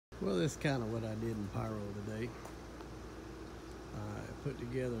Well, this is kind of what I did in pyro today. I put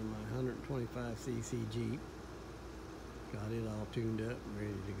together my 125cc Jeep, got it all tuned up and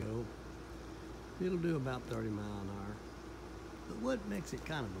ready to go. It'll do about 30 miles an hour. But what makes it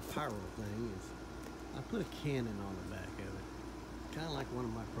kind of a pyro thing is I put a cannon on the back of it, kind of like one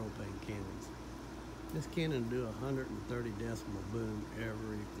of my propane cannons. This cannon will do 130 decimal boom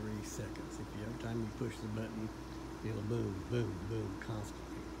every 3 seconds. Every time you push the button, it'll boom, boom, boom constantly.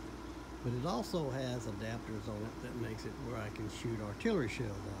 But it also has adapters on it that makes it where I can shoot artillery shells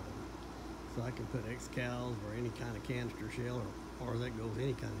out of it. So I can put Excals or any kind of canister shell, or that goes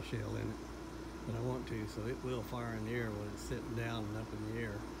any kind of shell in it that I want to, so it will fire in the air when it's sitting down and up in the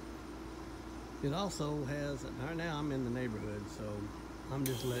air. It also has, right now I'm in the neighborhood, so I'm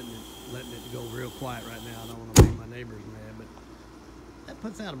just letting it go real quiet right now. I don't want to make my neighbors mad, but that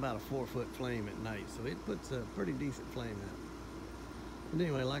puts out about a 4-foot flame at night, so it puts a pretty decent flame out. But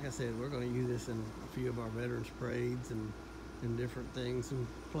anyway, like I said, we're going to use this in a few of our veterans parades and different things, and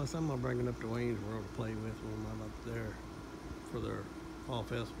plus I'm going to bring it up to Waynesboro to play with when I'm up there for their fall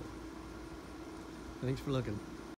festival. Thanks for looking.